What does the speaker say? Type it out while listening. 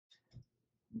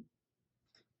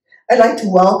I'd like to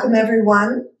welcome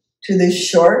everyone to this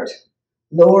short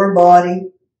lower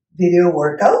body video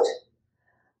workout.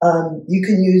 You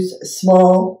can use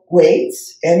small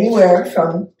weights, anywhere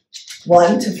from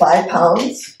 1 to 5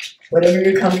 pounds, whatever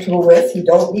you're comfortable with. You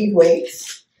don't need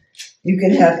weights. You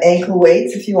can have ankle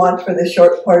weights if you want for the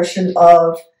short portion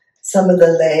of some of the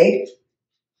leg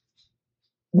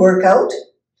workout.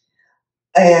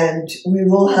 And we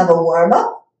will have a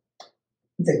warm-up,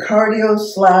 the cardio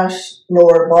 /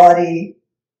 lower body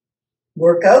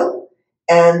workout,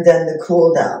 and then the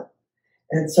cool down.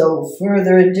 And so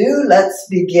further ado, let's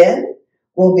begin.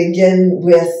 We'll begin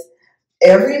with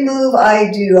every move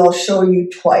I do, I'll show you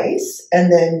twice,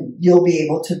 and then you'll be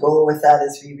able to go with that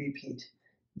as we repeat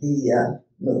the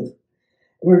move.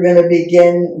 We're going to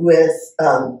begin with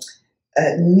a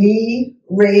knee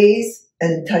raise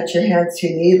and touch your hands to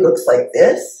your knee. It looks like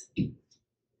this.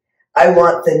 I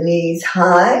want the knees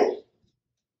high.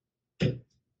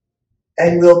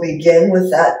 And we'll begin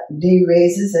with that knee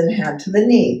raises and hand to the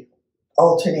knee,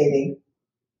 alternating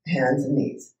hands and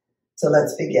knees. So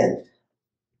let's begin.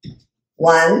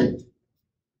 1,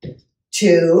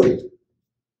 2,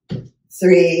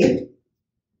 3,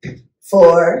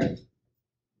 4,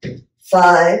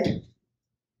 5,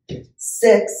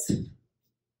 6,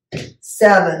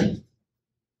 7,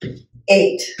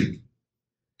 8,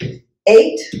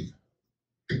 8,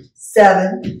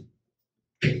 7,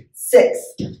 6,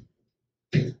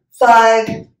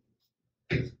 5,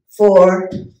 4,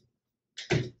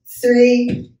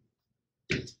 3,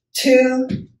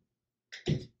 2,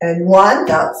 and 1.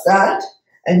 That's that.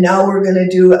 And now we're going to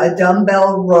do a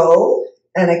dumbbell row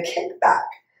and a kickback.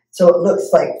 So it looks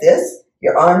like this.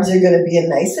 Your arms are going to be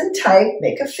nice and tight.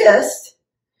 Make a fist.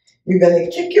 You're going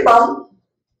to kick your bum.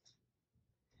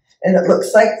 And it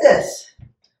looks like this.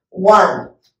 1,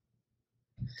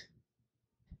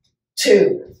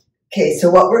 2. Okay, so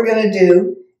what we're going to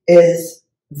do is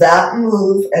that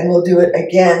move, and we'll do it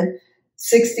again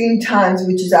 16 times,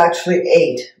 which is actually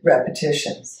 8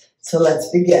 repetitions. So let's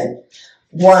begin.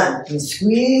 1, and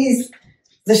squeeze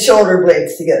the shoulder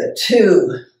blades together.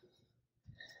 2,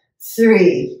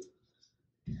 3,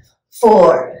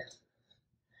 4,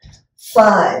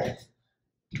 5,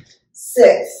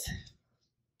 6,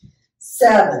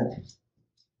 7,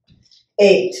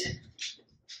 8,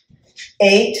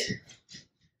 8,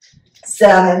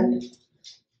 7,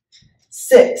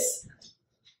 6,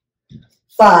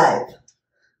 5,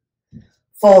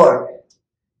 4,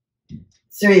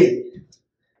 3,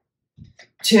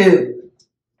 2,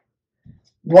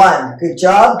 1. Good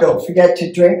job. Don't forget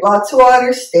to drink lots of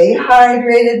water. Stay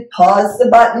hydrated. Pause the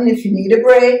button if you need a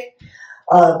break.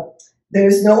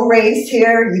 There's no race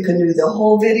here. You can do the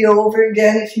whole video over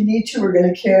again if you need to. We're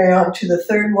going to carry on to the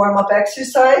third warm-up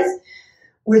exercise,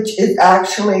 which is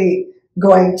actually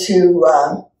going to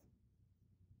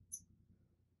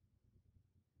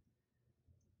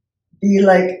be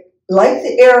like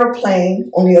the airplane,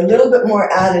 only a little bit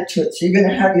more added to it. So you're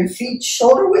going to have your feet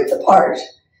shoulder width apart,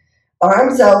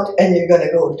 arms out, and you're going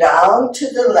to go down to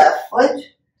the left foot,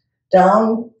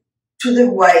 down to the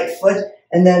right foot,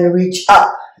 and then reach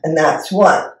up. And that's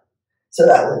 1. So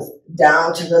that was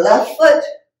down to the left foot,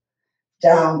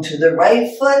 down to the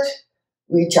right foot,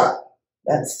 reach up.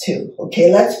 That's 2.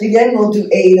 Okay, let's begin. We'll do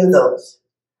 8 of those.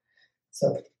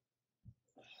 So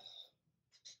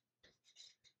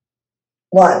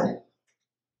 1,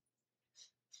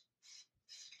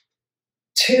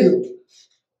 2,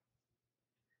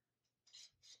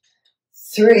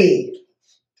 3,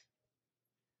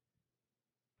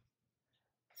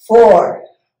 4,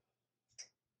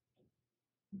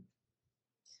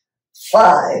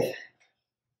 5,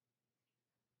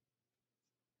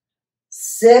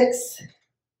 6,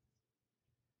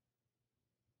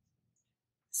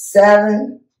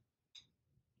 7,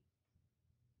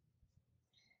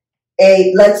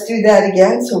 8. Let's do that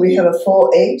again so we have a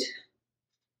full 8.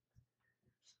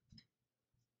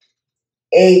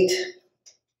 8,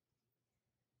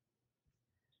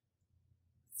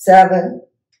 7,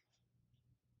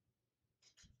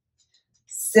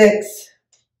 6,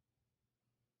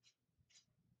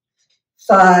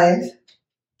 5,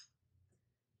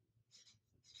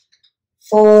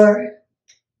 4,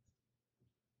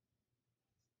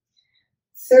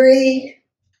 3,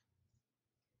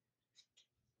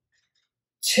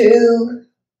 2,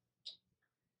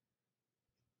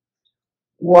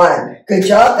 1. Good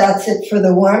job. That's it for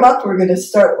the warm-up. We're going to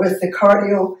start with the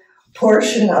cardio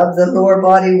portion of the lower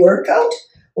body workout.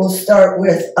 We'll start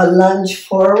with a lunge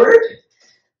forward.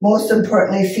 Most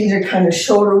importantly, feet are kind of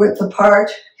shoulder width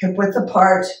apart, hip width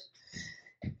apart.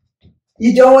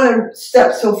 You don't want to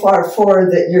step so far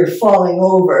forward that you're falling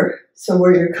over, so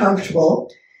where you're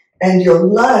comfortable. And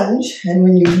you'll lunge, and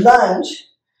when you lunge,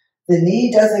 the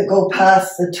knee doesn't go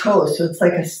past the toe. So it's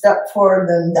like a step forward,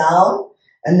 then down,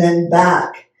 and then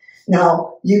back.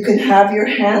 Now, you can have your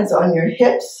hands on your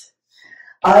hips.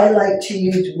 I like to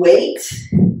use weights.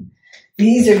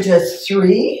 These are just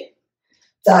 3.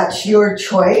 That's your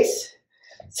choice.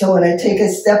 So when I take a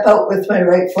step out with my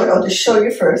right foot, I'll just show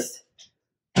you first.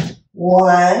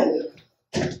 1,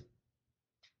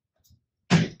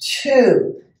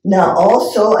 2. Now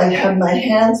also I have my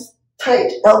hands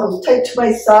tight, elbows tight to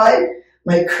my side.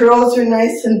 My curls are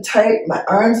nice and tight. My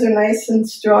arms are nice and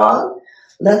strong.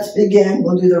 Let's begin.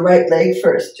 We'll do the right leg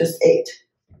first, just 8.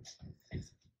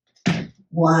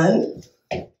 1,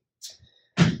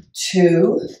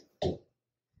 2,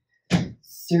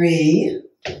 3,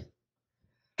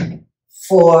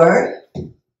 4,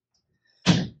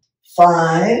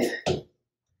 5,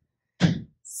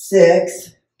 6,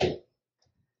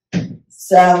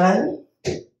 7,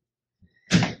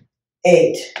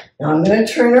 8. Now I'm going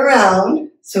to turn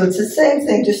around. So it's the same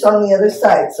thing, just on the other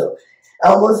side. So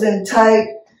elbows in tight,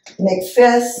 make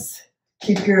fists,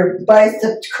 keep your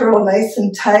biceps curl nice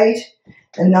and tight.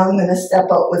 And now I'm going to step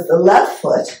out with the left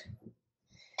foot.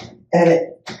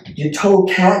 And your toe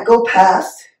can't go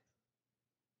past,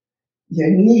 your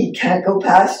knee can't go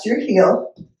past your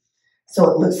heel. So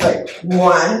it looks like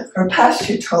 1, or past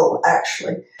your toe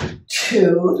actually.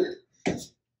 2,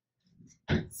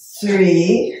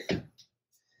 3,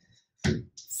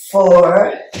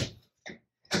 4,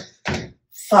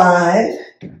 5,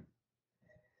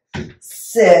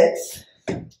 6,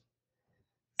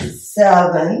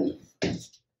 7,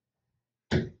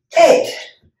 8.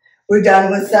 We're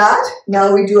done with that.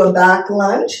 Now we do a back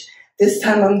lunge. This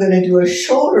time I'm going to do a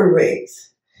shoulder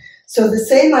raise. So the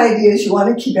same idea is you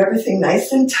want to keep everything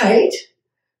nice and tight.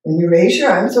 When you raise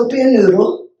your arms, don't be a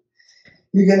noodle.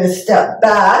 You're going to step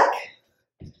back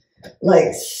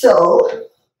like so.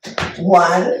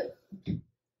 1,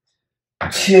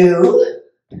 2,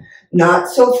 not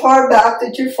so far back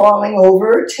that you're falling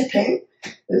over or tipping.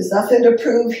 There's nothing to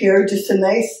prove here, just a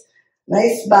nice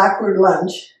backward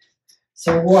lunge.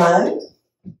 So 1,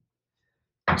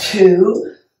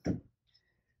 2,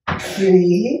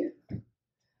 3,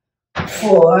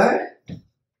 4,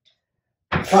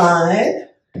 5,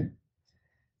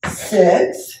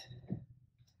 6,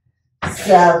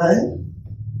 7,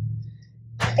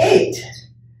 8.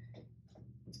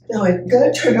 Now I'm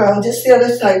going to turn around just the other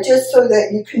side, just so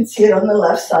that you can see it on the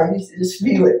left side. You can just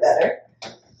view it better.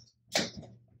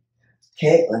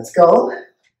 Okay, let's go.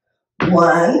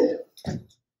 1,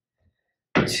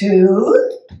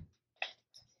 2,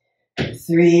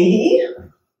 3,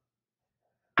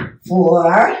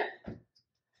 4,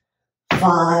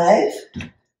 5,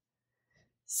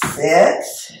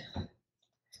 6,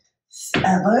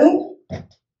 7,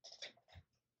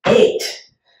 8.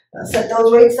 Now set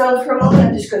those weights down for a moment.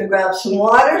 I'm just going to grab some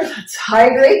water. Let's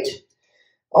hydrate.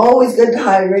 Always good to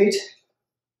hydrate.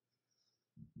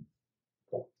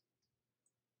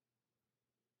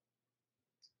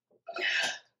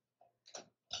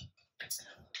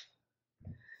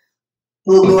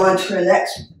 We'll go on to our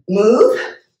next move,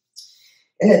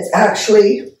 and it's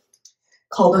actually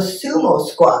called a sumo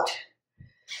squat.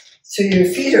 So your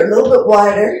feet are a little bit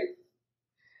wider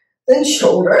than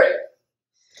shoulder.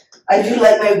 I do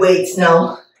like my weights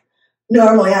now.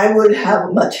 Normally I would have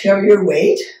a much heavier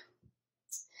weight,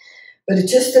 but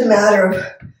it's just a matter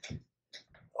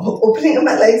of opening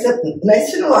my legs up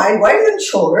nice and wide, wider than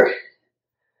shoulder.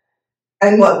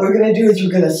 And what we're going to do is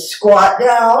we're going to squat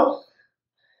down.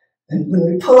 And when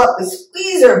we pull up, we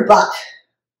squeeze our butt.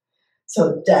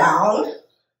 So down,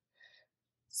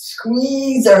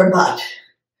 squeeze our butt.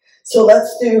 So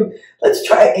let's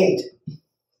try 8.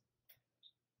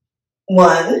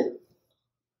 1,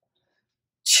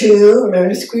 2, remember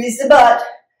to squeeze the butt.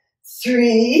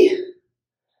 3,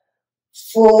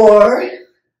 4,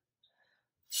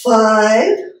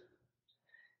 5,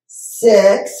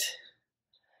 6,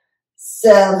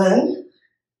 7,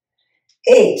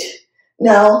 8.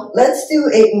 Now, let's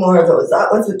do 8 more of those.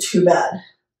 That wasn't too bad.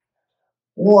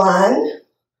 1,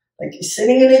 like you're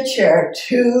sitting in a chair.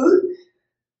 2,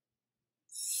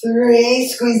 3,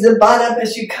 squeeze the butt up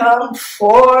as you come.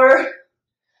 4,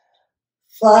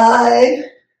 5,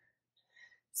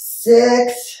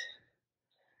 6,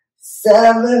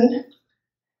 7,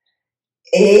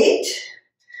 8.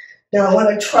 Now I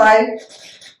want to try,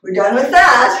 we're done with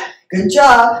that. Good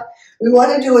job. We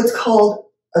want to do what's called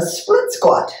a split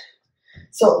squat.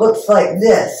 So it looks like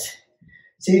this.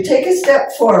 So you take a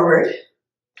step forward,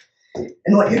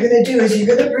 and what you're going to do is you're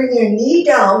going to bring your knee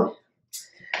down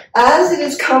as it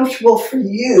is comfortable for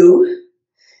you.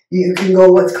 You can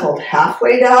go what's called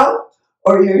halfway down,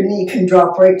 or your knee can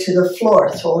drop right to the floor.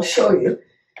 So I'll show you.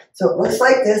 So it looks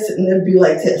like this, and it'll be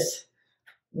like this.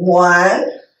 1,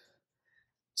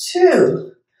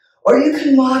 2. Or you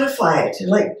can modify it.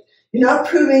 Like, you're not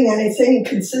proving anything.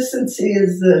 Consistency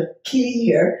is the key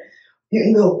here. You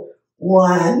can go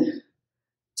 1,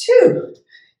 2.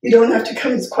 You don't have to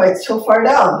come quite so far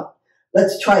down.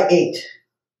 Let's try 8.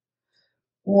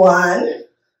 1,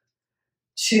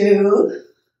 2,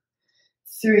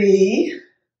 3,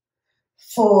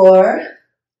 4,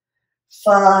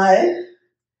 5,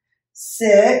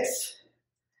 6,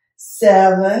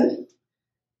 7,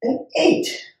 and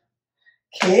 8.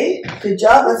 Okay, good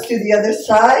job. Let's do the other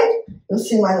side. You'll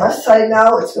see my left side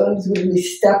now. It's going to be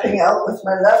stepping out with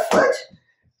my left foot.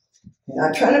 You're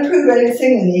not trying to prove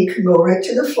anything. The knee can go right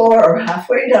to the floor or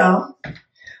halfway down,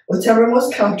 whatever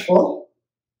most comfortable.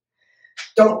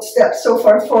 Don't step so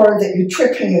far forward that you're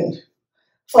tripping and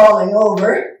falling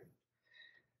over.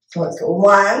 So let's go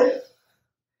 1,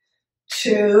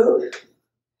 2,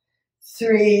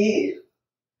 3,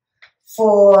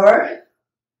 4,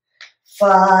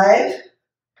 5,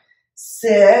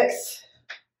 6,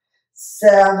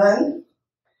 7,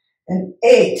 and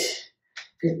 8.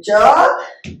 Good job.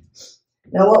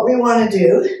 Now what we want to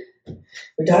do,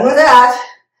 we're done with that.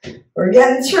 We're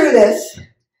getting through this.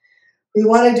 We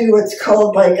want to do what's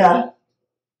called like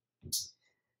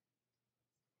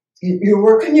you're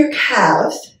working your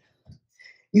calves.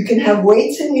 You can have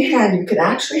weights in your hand. You can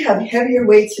actually have heavier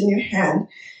weights in your hand.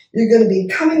 You're going to be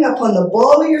coming up on the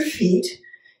ball of your feet.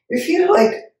 Your feet are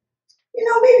like,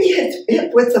 maybe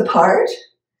hip width apart.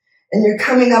 And you're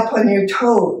coming up on your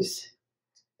toes.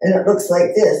 And it looks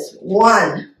like this.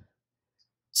 1,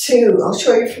 2. I'll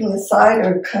show you from the side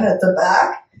or kind of at the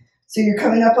back. So you're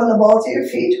coming up on the balls of your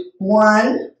feet.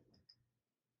 1,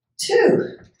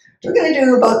 2. We're going to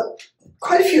do about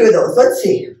quite a few of those. Let's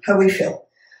see how we feel.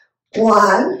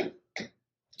 1,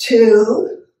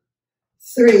 2,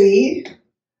 3,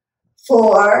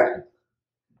 4,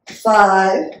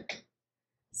 5,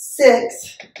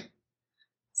 6,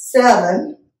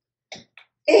 7,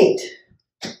 8.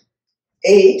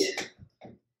 8,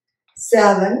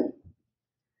 7,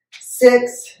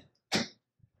 6,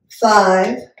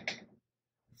 5,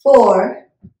 4,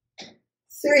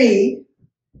 3,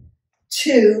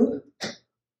 2,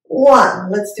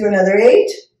 1. Let's do another 8.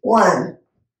 1,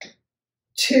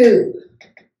 2,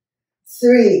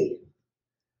 3,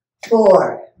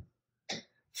 4,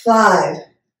 5,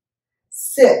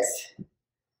 6,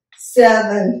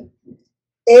 7,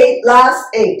 8. Last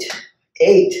 8.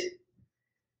 8,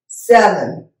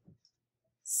 7,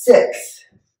 6,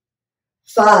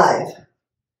 5,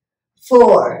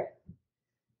 4,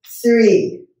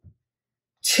 3,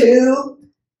 2,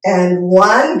 and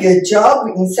 1. Good job.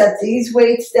 We can set these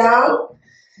weights down.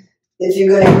 If you're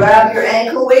going to grab your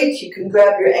ankle weights, you can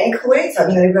grab your ankle weights. I'm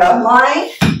going to grab mine.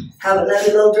 Have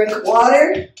another little drink of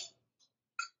water.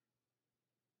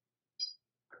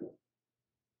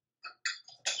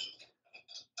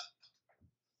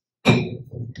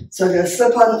 So I'm going to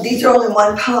slip on, these are only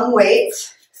 1 pound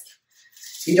weights.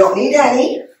 You don't need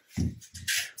any,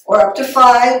 or up to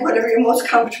 5, whatever you're most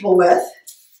comfortable with.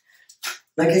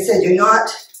 Like I said, you're not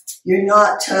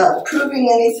proving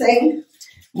anything.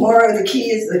 More of the key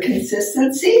is the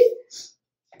consistency.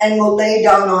 And we'll lay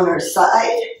down on our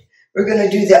side. We're going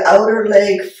to do the outer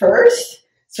leg first.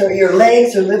 So your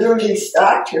legs are literally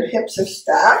stacked, your hips are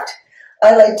stacked.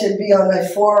 I like to be on my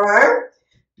forearm.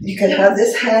 You can have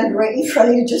this hand right in front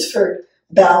of you just for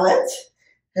balance.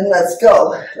 And let's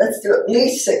go. Let's do at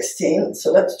least 16.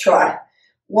 So let's try.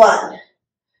 1.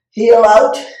 Heel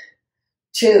out.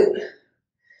 2.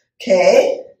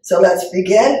 Okay. So let's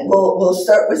begin. We'll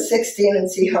start with 16 and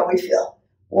see how we feel.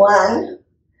 1,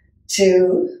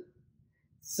 2,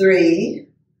 3,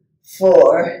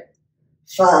 4,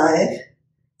 5,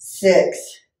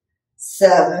 6,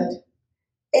 7,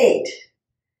 8.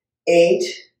 8,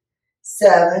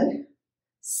 7,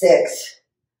 6,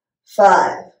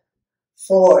 5,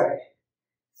 4,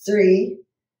 3,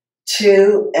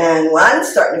 2, and 1.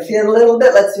 Starting to feel a little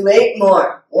bit. Let's do 8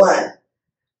 more. 1,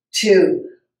 2,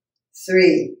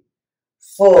 3,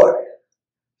 4,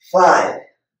 5,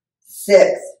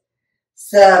 6,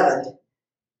 7,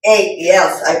 8.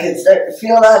 Yes, I can start to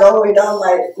feel that all the way down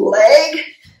my leg.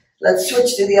 Let's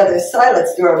switch to the other side.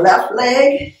 Let's do our left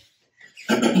leg.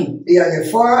 Be on your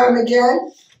forearm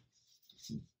again.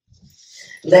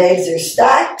 Legs are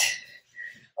stacked.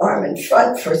 Arm in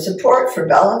front for support, for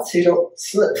balance, so you don't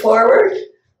slip forward.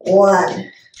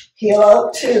 1. Heel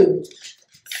out. 2,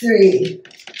 3,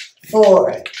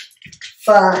 4,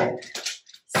 5,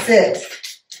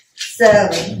 6,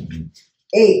 7,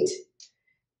 8,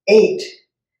 8,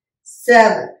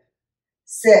 7,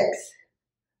 6,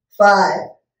 5,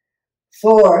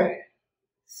 4,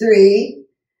 3,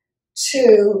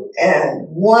 2, and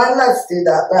 1. Let's do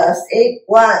that last 8.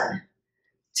 1,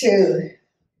 2,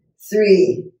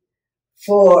 3,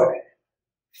 4,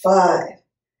 5,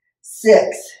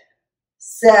 6,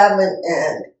 7,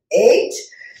 and 8.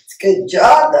 It's a good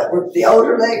job. That worked the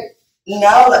outer leg.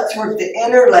 Now let's work the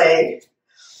inner leg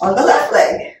on the left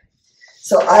leg.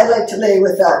 So I like to lay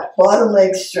with that bottom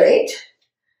leg straight.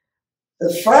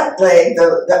 The front leg,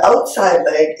 the outside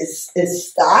leg is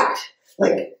stacked,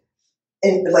 like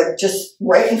just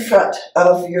right in front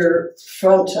of your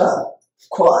front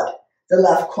quad, the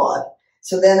left quad.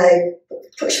 So then I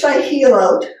push my heel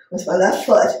out with my left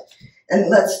foot, and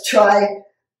let's try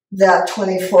that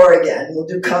 24 again. We'll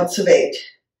do counts of 8.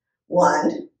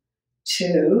 1,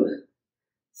 2,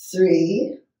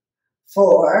 3,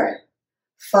 4,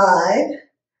 5,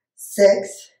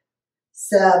 6,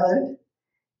 7,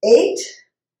 8,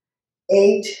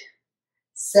 8,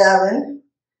 7,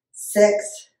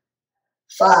 6,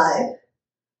 5,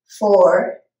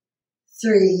 4,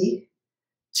 3,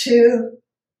 2,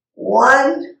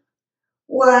 1,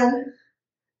 1,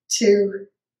 2,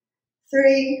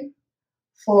 3,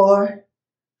 4,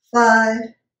 5,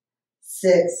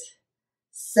 6,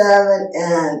 7,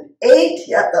 and 8.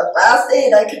 Yep, the last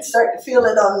 8, I can start to feel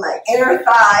it on my inner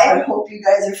thigh. I hope you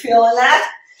guys are feeling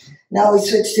that. Now we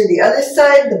switch to the other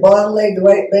side. The bottom leg, the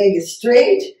right leg is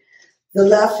straight. The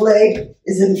left leg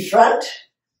is in front.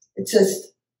 It's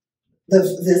just,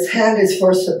 this hand is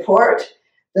for support.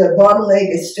 The bottom leg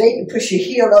is straight. You push your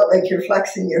heel out like you're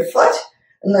flexing your foot.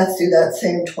 And let's do that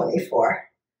same 24.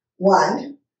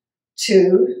 1,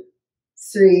 2,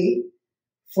 3,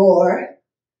 4,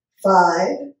 5,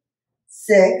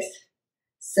 6,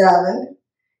 7,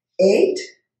 8,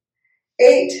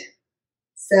 8,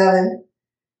 7,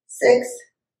 6,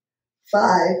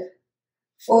 5,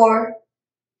 4,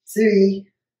 3,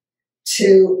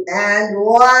 2, and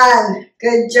 1.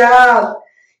 Good job.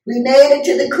 We made it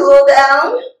to the cool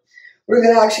down. We're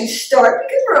going to actually start,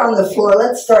 because we're on the floor,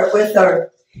 let's start with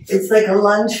it's like a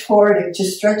lunge forward. It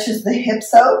just stretches the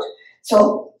hips out.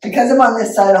 So because I'm on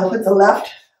this side, I'll put the left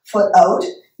foot out.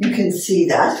 You can see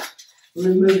that.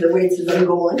 Remove the weights as I'm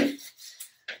going.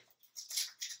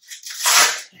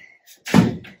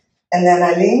 And then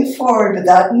I lean forward, but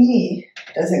that knee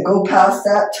doesn't go past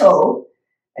that toe.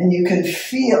 And you can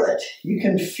feel it. You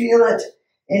can feel it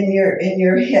in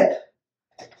your hip.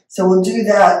 So we'll do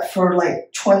that for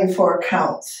like 24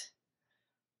 counts.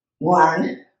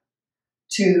 1,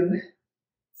 2,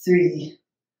 3,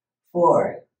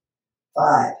 4,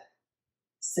 5,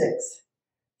 6,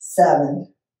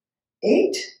 7,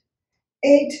 8,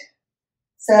 8,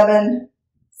 7,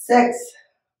 6,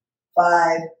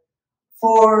 5,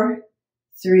 4,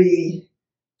 3,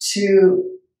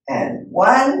 2, and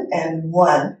 1, and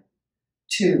 1,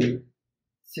 2,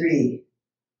 3,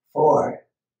 4,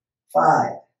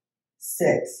 5,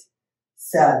 6,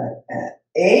 7, and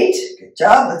 8. Good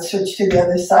job. Let's switch to the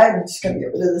other side. I'm just going to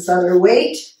get rid of this other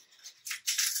weight.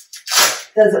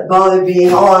 Doesn't bother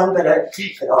being on, but I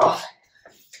take it off.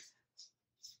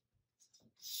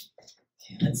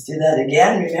 Okay, let's do that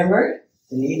again. Remember,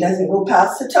 the knee doesn't go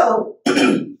past the toe.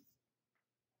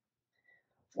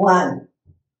 1,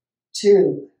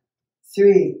 2,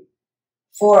 3,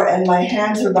 4, and my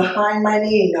hands are behind my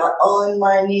knee, not on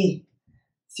my knee.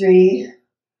 3,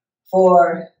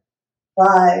 4,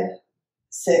 5,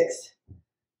 6,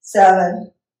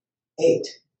 7, 8,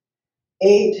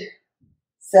 8,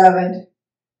 7,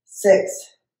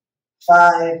 6,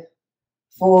 5,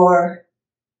 4,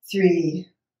 3,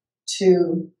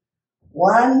 2,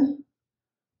 1,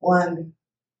 1,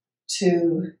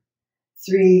 2,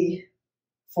 3,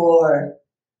 4,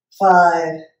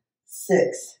 5,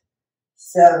 6,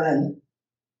 7,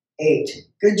 8.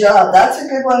 Good job. That's a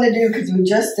good one to do because we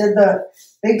just did the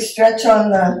big stretch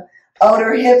on the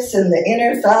outer hips and the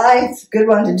inner thigh. It's a good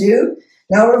one to do.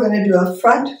 Now we're going to do a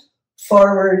front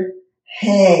forward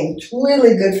hang. It's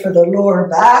really good for the lower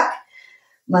back.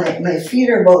 My feet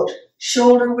are about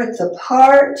shoulder width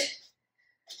apart.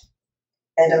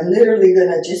 And I'm literally going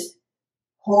to just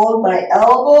hold my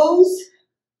elbows.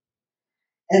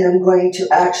 And I'm going to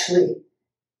actually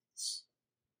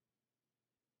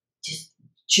just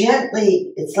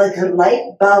gently, it's like a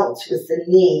light bounce with the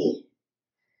knee.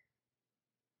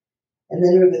 And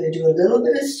then we're going to do a little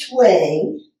bit of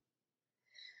swaying,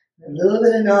 a little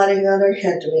bit of nodding on our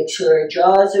head to make sure our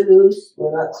jaws are loose.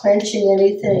 We're not clenching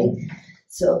anything.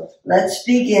 So let's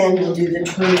begin. We'll do the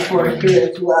 24 here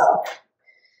as well.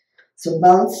 So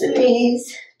bounce the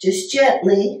knees, just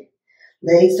gently.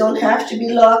 Legs don't have to be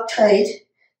locked tight.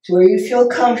 To where you feel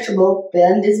comfortable,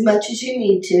 bend as much as you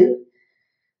need to.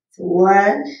 So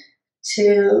 1,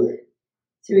 2,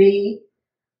 3,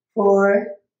 4,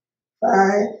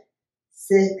 5,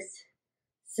 6,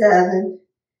 7,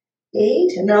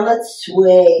 8. And now let's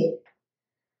sway.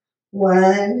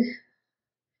 1,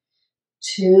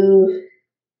 2,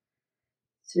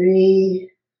 3,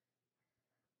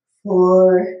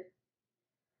 4,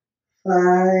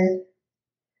 5,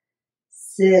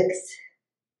 6,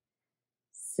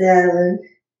 7,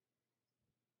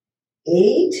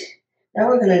 8. Now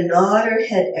we're going to nod our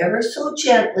head ever so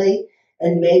gently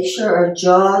and make sure our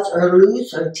jaws are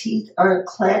loose, our teeth aren't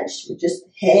clenched. We're just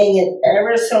hanging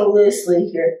ever so loosely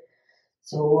here.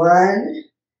 So 1,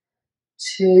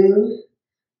 2,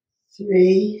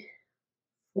 3,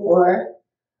 4,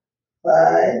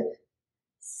 5,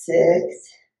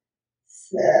 6,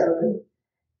 7,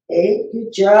 8.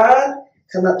 Good job.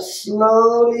 Come up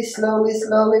slowly, slowly,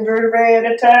 slowly, vertebrae at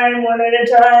a time, one at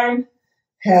a time.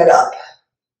 Head up.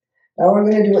 Now we're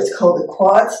going to do what's called a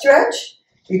quad stretch.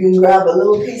 You can grab a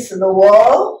little piece of the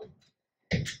wall.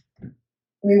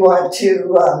 We want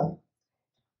to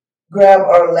grab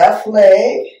our left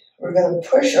leg. We're going to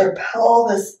push our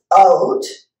pelvis out.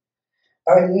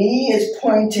 Our knee is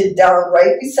pointed down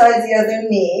right beside the other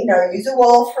knee. Now use a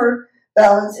wall for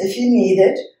balance if you need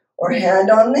it, or hand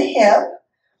on the hip,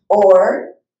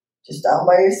 or just down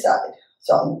by your side.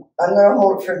 So I'm going to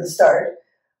hold it for the start.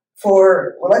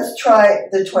 Let's try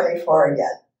the 24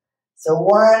 again. So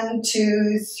 1,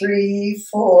 2, 3,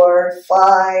 4,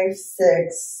 5,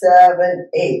 6, 7,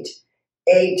 8.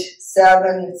 8,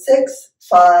 7, 6,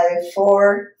 5,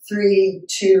 4, 3,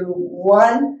 2,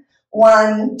 1.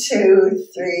 1, 2,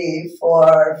 3,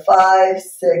 4, 5,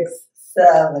 6,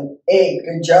 7, 8.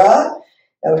 Good job.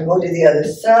 Now we go to the other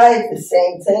side, the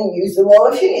same thing. Use the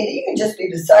wall if you need it. You can just be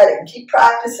beside it and keep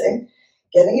practicing.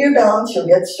 Getting your balance, you'll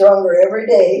get stronger every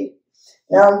day.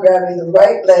 Now I'm grabbing the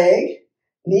right leg,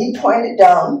 knee pointed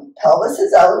down, pelvis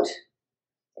is out.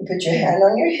 You put your hand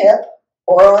on your hip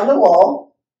or on the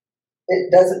wall.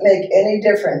 It doesn't make any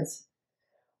difference.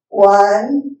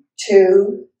 1,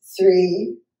 2,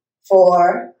 3,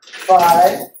 4,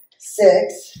 5,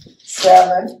 6,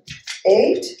 7,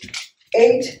 8.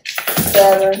 8,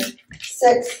 7,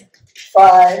 6,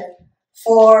 5,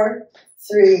 4,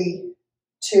 3,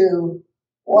 2,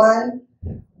 1.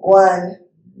 1,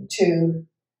 2,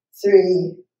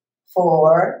 3,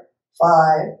 4,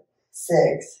 5,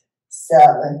 6,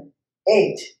 7,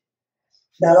 8.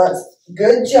 Now that's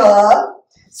good job.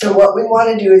 So what we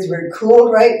want to do is we're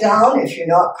cooled right down. If you're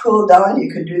not cooled down,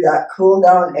 you can do that cool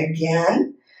down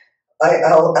again.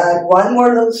 I'll add one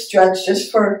more little stretch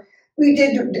just for,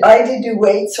 I did do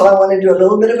weights, so I want to do a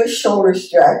little bit of a shoulder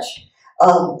stretch.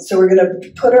 So we're going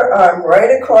to put our arm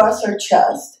right across our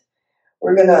chest.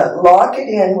 We're going to lock it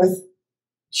in with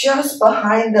just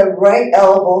behind the right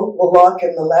elbow. We'll lock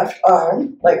in the left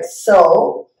arm, like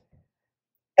so.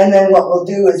 And then what we'll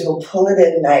do is we'll pull it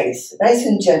in nice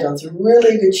and gentle. It's a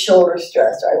really good shoulder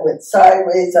stretch. I went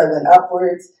sideways, I went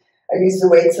upwards. I used the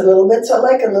weights a little bit, so I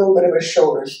like a little bit of a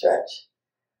shoulder stretch.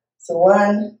 So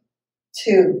 1,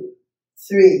 2,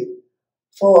 3,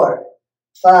 4,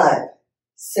 5,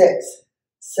 6,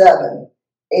 7,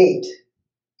 8,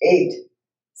 8,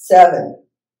 7,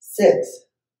 6,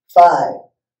 5,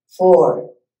 4,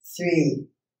 3,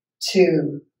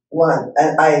 2, 1.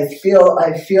 And I feel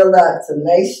that's a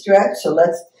nice stretch. So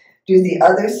let's do the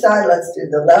other side. Let's do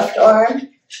the left arm,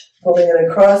 pulling it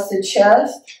across the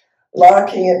chest,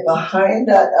 locking it behind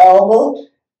that elbow,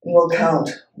 and we'll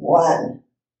count 1,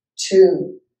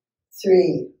 2,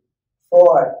 3,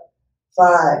 4,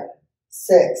 5,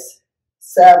 6,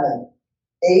 7,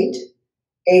 8,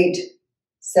 8,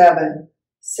 7,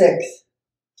 6,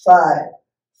 5,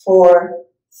 4,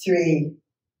 3,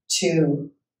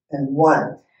 2, and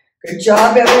 1. Good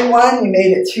job, everyone. You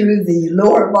made it through the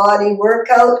lower body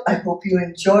workout. I hope you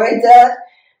enjoyed that.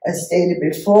 As stated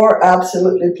before,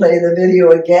 absolutely play the video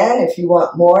again. If you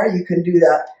want more, you can do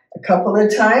that a couple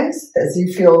of times as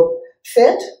you feel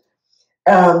fit.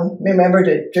 Remember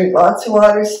to drink lots of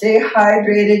water, stay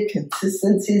hydrated.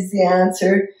 Consistency is the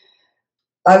answer.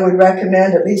 I would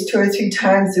recommend at least 2 or 3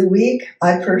 times a week.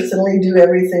 I personally do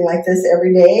everything like this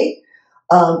every day.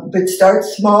 But start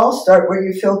small, start where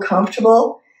you feel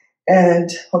comfortable,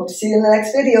 and hope to see you in the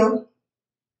next video.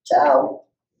 Ciao.